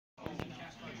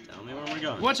it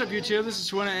going? What's up, YouTube? This is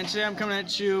Twinna, and today I'm coming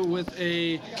at you with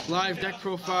a live deck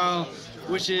profile,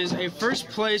 which is a first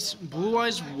place Blue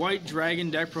Eyes White Dragon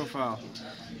deck profile.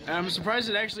 And I'm surprised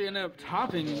it actually ended up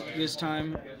topping this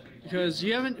time, because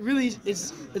you haven't really.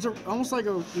 It's almost like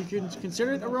you can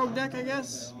consider it a rogue deck, I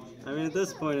guess. I mean, at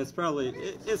this point, it's probably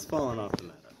it's fallen off the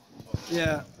meta.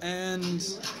 Yeah, and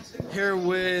here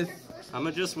with I'm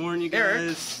gonna just warn you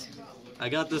guys. I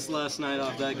got this last night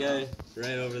off that guy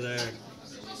right over there.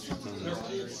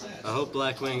 I hope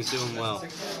Blackwing's doing well.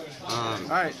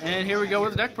 Alright, and here we go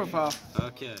with the deck profile.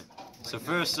 Okay, so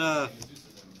first,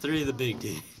 3 of the big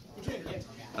D.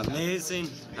 Amazing.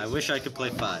 I wish I could play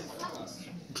 5.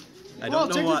 I don't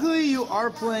know technically what. you are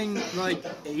playing like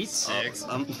 8. 6.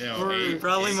 Or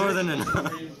probably more than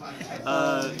enough.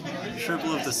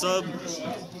 Triple of the sub.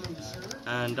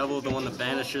 And double of the one that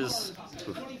banishes.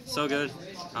 Oof, so good.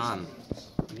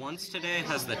 Once today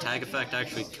has the tag effect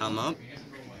actually come up.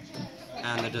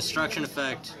 And the destruction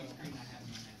effect,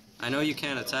 I know you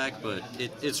can't attack, but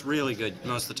it's really good.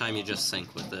 Most of the time you just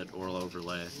sync with it or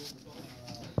overlay.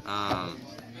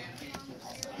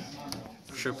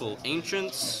 Triple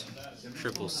Ancients,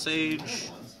 triple Sage.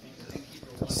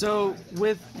 So,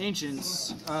 with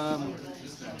Ancients,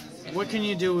 what can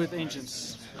you do with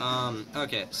Ancients?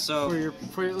 Okay, so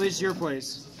For at least your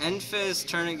plays. End phase,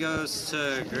 turn it goes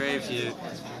to grave. You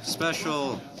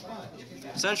special,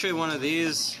 essentially one of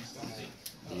these.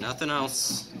 Nothing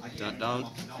else.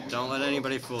 Don't let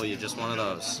anybody fool you. Just one of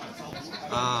those.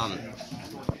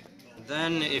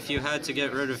 Then, if you had to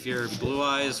get rid of your Blue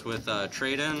Eyes with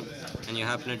trade-in, and you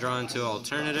happen to draw into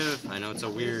alternative, I know it's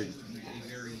a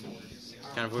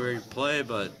kind of weird play,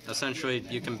 but essentially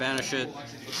you can banish it,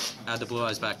 add the Blue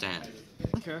Eyes back to hand.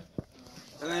 Okay.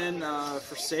 And then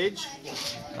for Sage?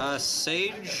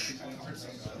 Sage,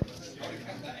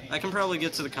 I can probably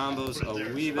get to the combos a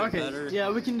wee bit better. Yeah,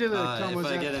 we can do the combos. If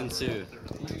I get into.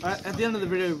 At the end of the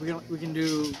video, we can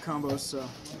do combos. So.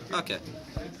 Okay.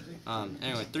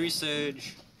 Anyway, 3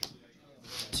 Sage,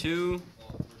 2.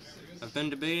 I've been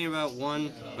debating about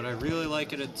 1, but I really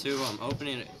like it at 2. I'm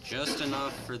opening it just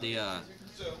enough for the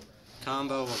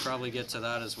combo. We'll probably get to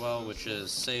that as well, which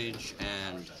is Sage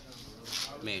and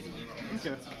Maiden.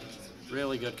 Okay.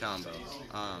 Really good combo.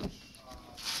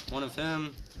 One of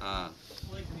him.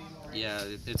 Yeah,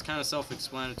 it's kind of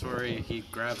self-explanatory. He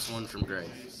grabs 1 from grave.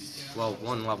 Well,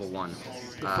 1 level 1.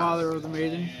 The father of the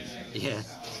maiden. Yeah.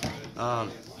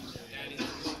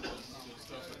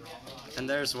 And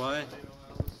there's why.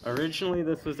 Originally,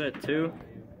 this was at 2.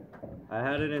 I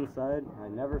had it inside. I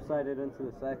never sighted into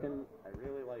the second. I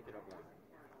really like it at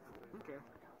 1. Okay.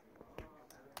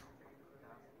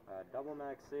 Double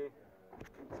maxi.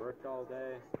 Worked all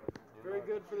day. Very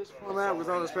good for this format with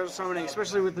all the special summoning,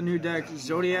 especially with the new deck,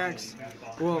 Zodiacs.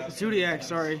 Well, Zodiac,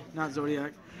 sorry, not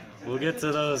Zodiac. We'll get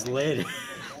to those later.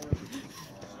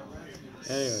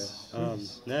 Anyway,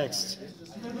 next.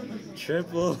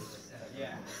 Triple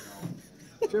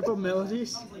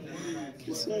Melodies.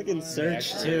 Just fucking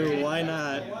search too, why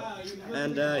not?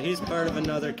 And he's part of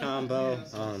another combo.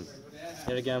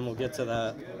 Yet again, we'll get to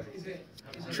that.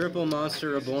 Triple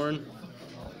Monster Reborn.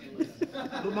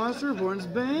 The Monster Reborn's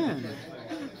banned.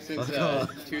 Since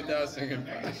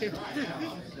 2005.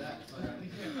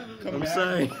 I'm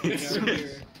sorry.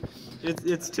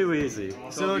 It's too easy.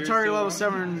 So target level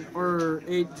 7 or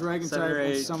 8 dragon 7 type or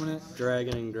 8 and summon it.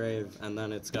 Dragon Engrave, and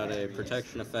then it's got a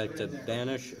protection effect to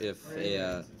banish if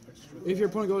a if your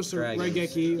opponent goes to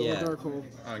Raigeki or Darkhold.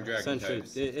 On dragon essentially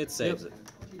types. it saves it.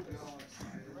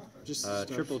 Just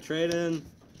triple trade-in.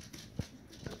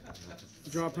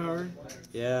 Draw power.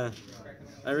 Yeah.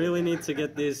 I really need to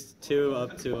get these 2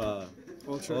 up to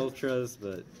ultras,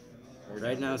 but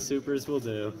right now supers will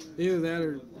do. Either that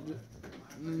or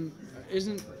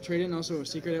isn't trade-in also a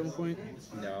secret at one point?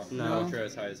 No. Ultra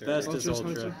is high. Best is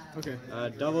ultra. Okay.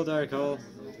 Double dark hole.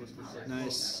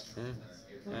 Nice. Yeah.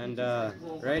 And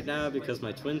right now, because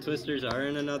my twin twisters are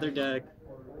in another deck,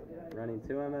 running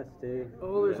 2 MST.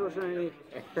 Oh, they're so shiny.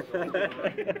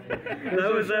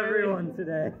 That was everyone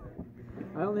today.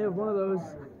 I only have one of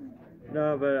those.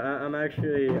 No, but I'm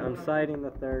siding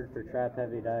the 3rd for trap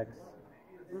heavy decks.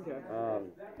 Okay.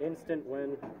 Instant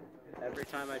win every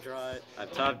time I draw it.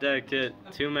 I've top decked it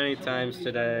too many times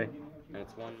today, and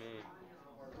it's won me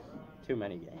too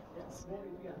many games.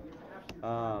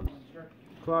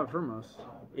 Claude Firmos.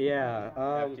 Yeah.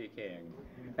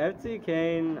 FT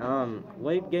Kane,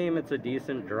 late game it's a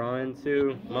decent draw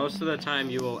into. Most of the time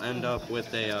you will end up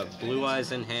with a Blue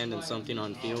Eyes in hand and something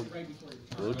on field.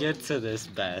 We'll get to this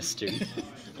bastard.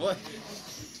 What?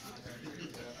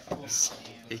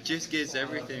 It just gets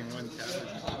everything 1,000.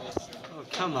 Oh,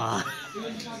 come on.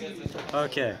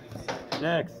 Okay.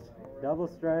 Next, double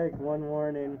strike, one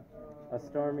warning, a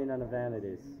storming, and a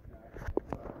vanities.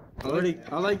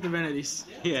 I like the vanities.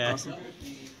 Yeah. Awesome.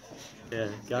 Yeah,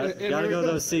 gotta go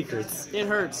those secrets. It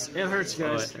hurts. It hurts,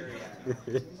 guys.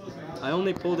 I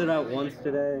only pulled it out once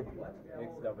today,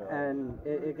 and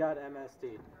it got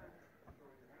MST.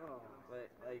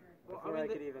 Like before I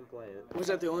could even play it. Was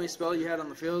that the only spell you had on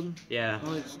the field? Yeah.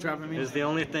 Only dropping me? It was the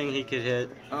only thing he could hit.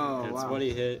 Oh, That's wow. what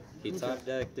he hit. He top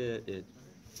decked it.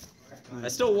 I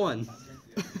still won.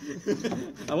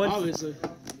 I won. Obviously.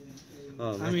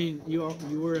 Oh, man. I mean, you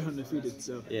were undefeated,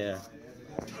 so. Yeah.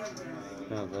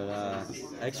 No, but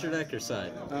extra deck or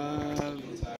side?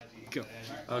 Go.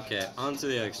 Okay, on to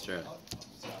the extra.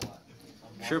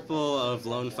 Triple of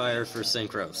Lone Fire for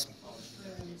Synchros.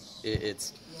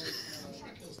 It's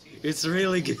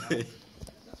really good.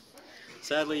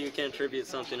 Sadly, you can't tribute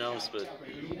something else, but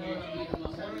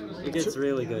it gets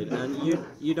really good. And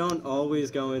you don't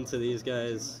always go into these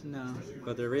guys, No.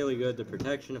 but they're really good. The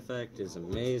protection effect is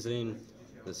amazing.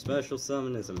 The special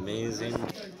summon is amazing.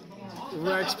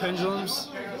 Rex pendulums.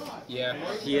 Yeah.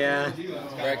 Yeah.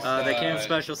 Rex, They can't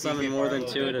special summon more than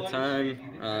 2 at a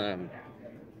time.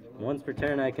 Once per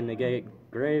turn, I can negate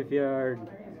graveyard.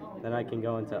 Then I can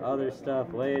go into other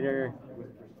stuff later.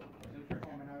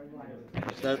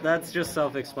 That's just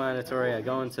self-explanatory. I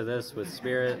go into this with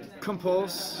Spirit.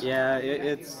 Compulse. Yeah,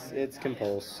 it's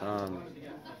Compulse.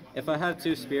 If I have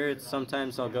 2 Spirits,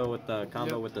 sometimes I'll go with the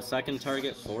combo with the second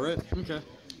target for it. Okay.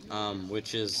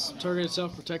 Which is... Target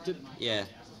itself protected. Yeah.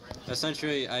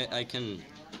 Essentially, I can,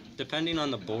 depending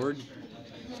on the board,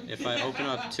 if I open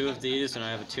up 2 of these and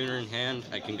I have a tuner in hand,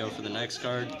 I can go for the next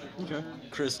card. Okay.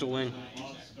 Crystal Wing.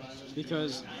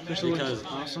 Because Crystal Wing is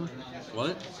awesome.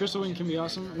 What? Crystal Wing can be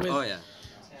awesome. With Oh, yeah.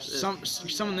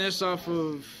 Some of this off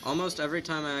of Almost every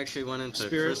time I actually went into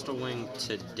Spirit. Crystal Wing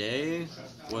today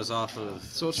was off of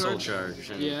Soul Charge.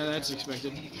 And Yeah, that's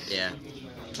expected. Yeah.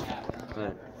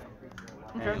 But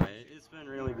anyway, it's been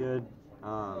really good.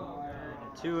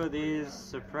 2 of these,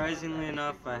 surprisingly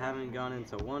enough, I haven't gone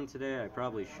into 1 today. I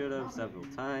probably should have several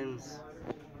times.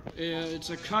 Yeah, it's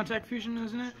a contact fusion,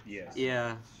 isn't it? Yes.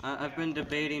 Yeah, I've been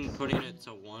debating putting it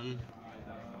to 1,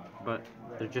 but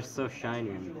they're just so shiny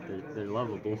and they're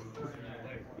lovable.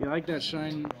 You like that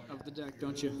shine of the deck,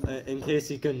 don't you? In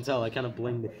case you couldn't tell, I kind of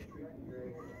blinged it.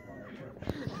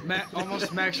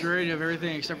 Almost max rarity of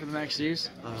everything except for the max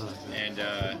C's. And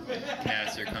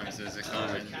Master comes as a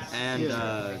common.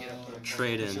 And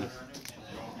trade-in.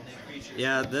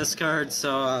 Yeah, this card,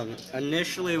 so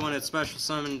initially when it's special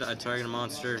summoned, I target a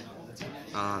monster.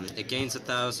 It gains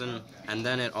 1,000, and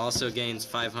then it also gains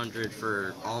 500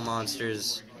 for all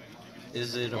monsters.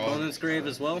 Is it opponent's grave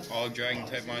as well? All dragon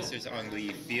type monsters on the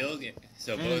field,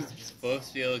 so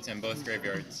both fields and both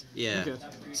graveyards. Yeah. Okay.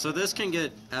 So this can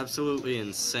get absolutely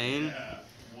insane.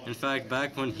 In fact,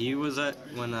 back when Trevor over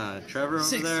there was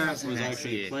 6,000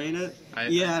 actually Maxi. playing it,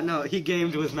 I- he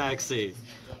gamed with Maxi.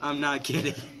 I'm not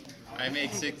kidding. I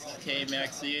make 6k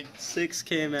maxi.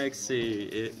 6k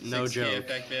Maxi, no 6K joke.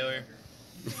 effect failure.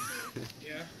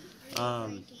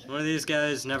 One of these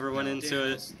guys never went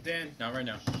into it, Not right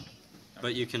now.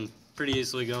 but you can pretty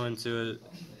easily go into it.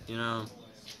 You know,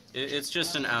 it's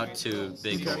just an out to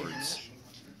big boards.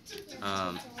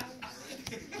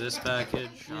 This package,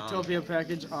 Utopia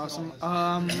package, awesome.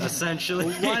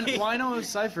 essentially. Why no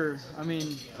Cypher? I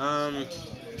mean,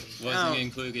 Wasn't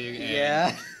included. And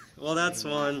yeah. Well, that's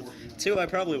 1. 2, I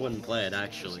probably wouldn't play it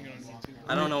actually.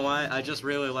 I don't know why. I just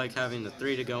really like having the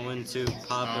 3 to go into: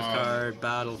 pop a card,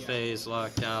 battle phase,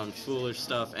 lockdown, foolish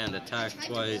stuff, and attack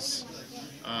twice.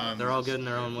 They're all good in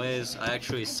their own ways. I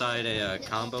actually side a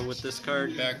combo with this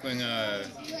card. Back when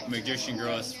Magician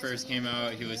Girls first came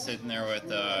out, he was sitting there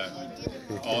with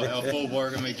a full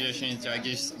board of Magicians, so I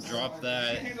just dropped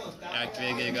that,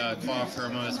 activated Claw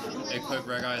Firmos, equipped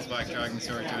Red Eyes Black Dragon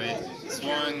Sword to it,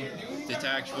 swung,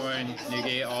 detach 1,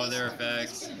 negate all their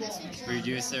effects,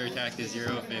 reduce their attack to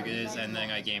 0 if it is, and then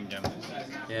I gamed them.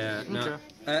 Yeah, no.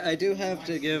 I do have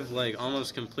to give like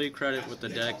almost complete credit with the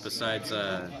deck besides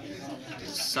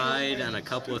side and a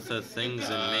couple of the things in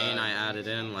main I added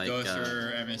in, like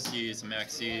Ghoster, MSTs,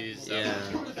 Maxis. yeah,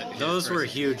 those were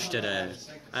huge today.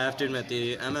 I have to admit,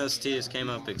 the MSTs came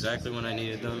up exactly when I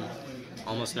needed them.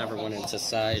 Almost never went into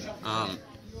side.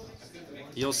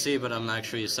 You'll see, but I'm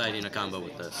actually siding a combo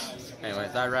with this. Anyway,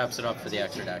 that wraps it up for the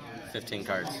extra deck. 15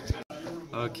 cards.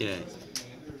 Okay.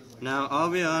 Now, I'll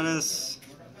be honest,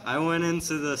 I went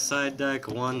into the side deck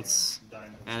once,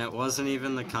 and it wasn't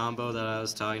even the combo that I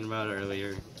was talking about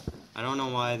earlier. I don't know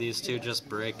why these two just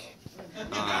break.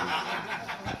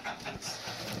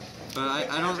 but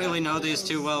I don't really know these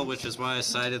too well, which is why I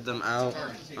sided them out.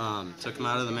 Took them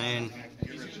out of the main.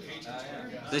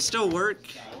 They still work.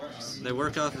 They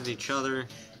work off of each other.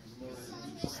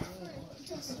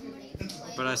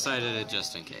 But I sided it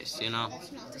just in case, you know?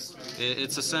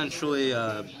 It's essentially,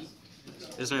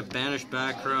 isn't it Banished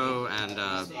Back Row and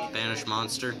Banished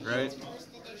Monster, right?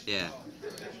 Yeah.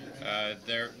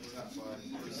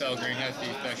 Fell Green has to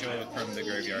be special from the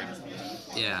graveyard.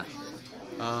 Yeah.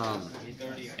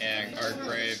 And our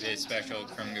grave is special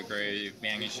from the grave.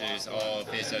 Banishes all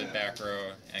face out back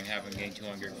row and have them gain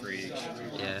 200 for each.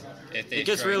 Yeah. If they It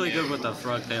gets strike really in- good with the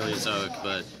Frog Paleozoic,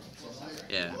 but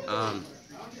yeah.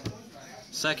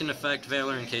 Second effect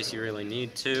Veiler in case you really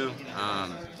need to.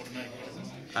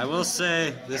 I will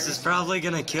say this is probably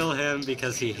gonna kill him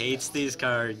because he hates these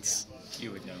cards.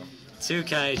 You would know. 2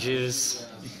 Kaijus.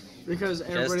 Because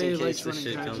Just everybody in case likes the running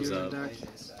shit comes Kaiju in up. the deck.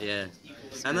 Yeah.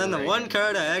 And then the one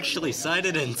card I actually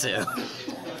sided into.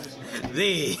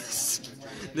 These.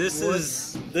 This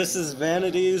is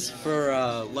Vanities for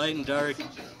Light and Dark.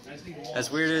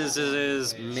 As weird as it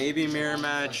is, maybe Mirror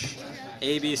Match,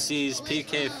 ABCs,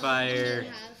 PK Fire,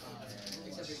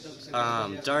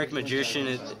 Dark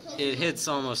Magician. It hits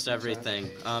almost everything.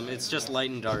 It's just Light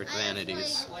and Dark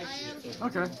Vanities.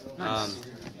 Okay. Nice.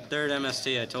 Third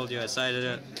MST, I told you I sided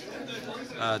it.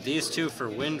 These 2 for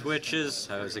Wind Witches,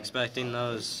 I was expecting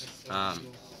those.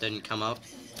 Didn't come up.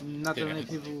 Not that many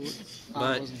people would.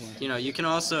 But, you know, you can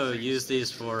also use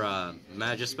these for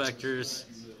Magispectors.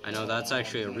 I know that's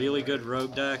actually a really good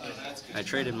rogue deck. I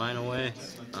traded mine away.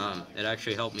 It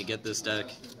actually helped me get this deck.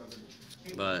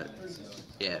 But,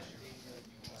 yeah.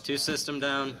 2 system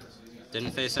down.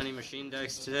 Didn't face any machine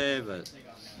decks today, but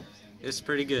it's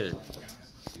pretty good.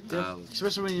 Yep.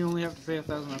 Especially when you only have to pay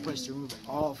 1,000 points to remove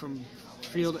all from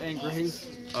field and grave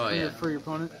for your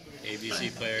opponent.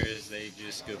 ABC players, they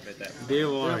just scoop at that. Be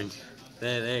warned.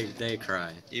 They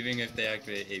cry. Even if they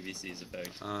activate ABC's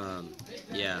effect.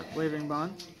 Yeah. Waving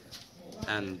Bond.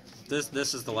 And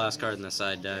this is the last card in the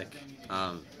side deck.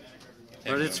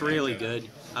 But it's really good.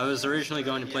 I was originally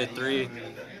going to play 3,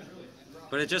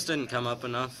 but it just didn't come up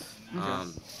enough.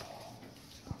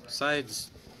 Side's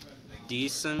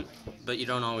decent, but you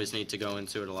don't always need to go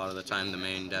into it. A lot of the time the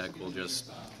main deck will just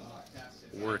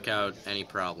work out any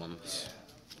problems.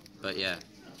 But yeah,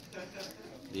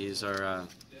 these are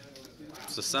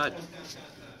it's the side.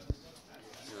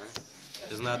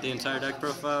 Isn't that the entire deck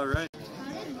profile, right?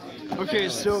 Okay,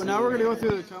 so now we're going to go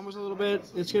through the combos a little bit.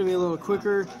 It's going to be a little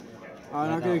quicker. I'm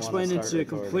not going to explain into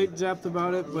complete depth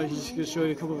about it, but he's just going to show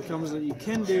you a couple of combos that you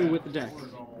can do with the deck.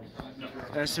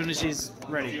 As soon as he's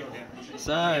ready.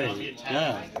 Side,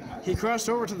 yeah. He crossed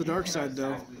over to the dark side,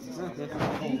 though.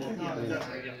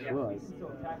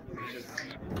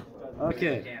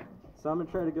 Okay, so I'm going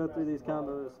to try to go through these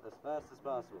combos as fast as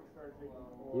possible.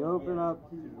 You open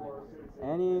up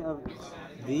any of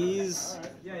these...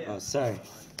 Oh, sorry.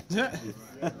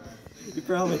 You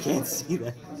probably can't see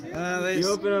that. You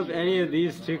open up any of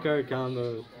these 2-card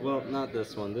combos. Well, not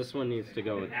this one. This one needs to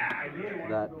go with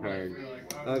that card.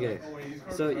 Okay,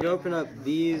 so you open up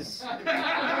these.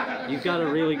 You've got a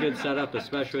really good setup,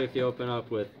 especially if you open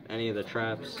up with any of the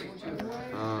traps.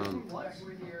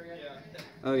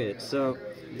 Okay, so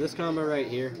this combo right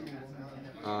here.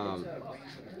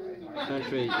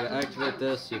 Essentially, you activate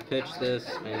this, you pitch this,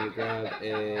 and you grab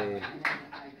a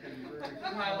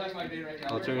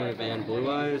alternative and Blue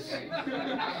Eyes.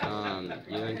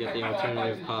 You then get the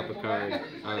alternative pop a card.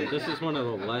 This is one of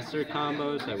the lesser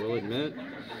combos, I will admit.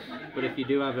 But if you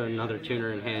do have another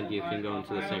tuner in hand, you can go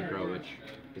into the synchro, which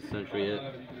is essentially it.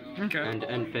 Okay. And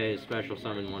end phase, special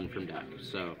summon 1 from deck.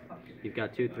 So you've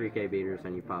got 2 3K beaters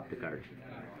and you pop the card.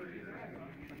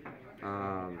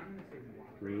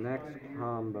 Next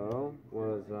combo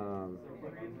was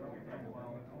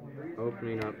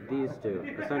opening up these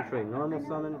 2. Essentially, normal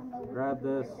summon, grab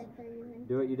this,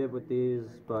 do what you did with these,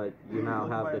 but you now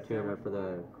have the tuner for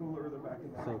the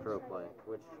synchro play,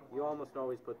 which you almost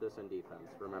always put this in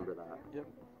defense. Remember that. Yep.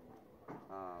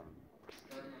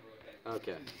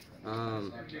 Okay.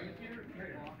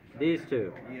 These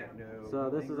 2. So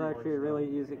this is actually a really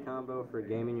easy combo for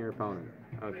gaming your opponent.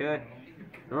 Okay?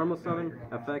 Normal summon,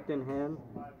 effect in hand,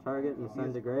 target and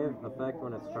send to grave, effect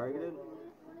when it's targeted.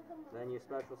 Then you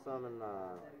special summon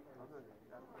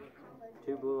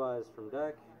 2 Blue Eyes from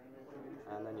deck,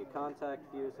 and then you contact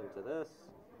fuse into this,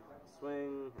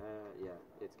 swing, yeah,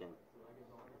 it's game.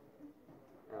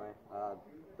 Anyway,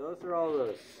 those are all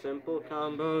the simple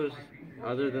combos.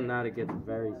 Other than that, it gets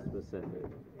very specific.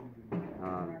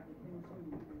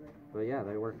 But yeah,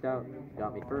 they worked out.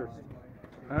 Got me first.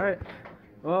 Alright.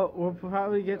 Well, we'll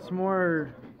probably get some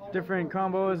more different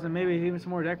combos and maybe even some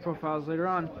more deck profiles later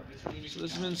on. So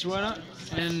this has been Suena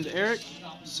and Eric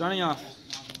signing off.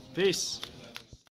 Peace.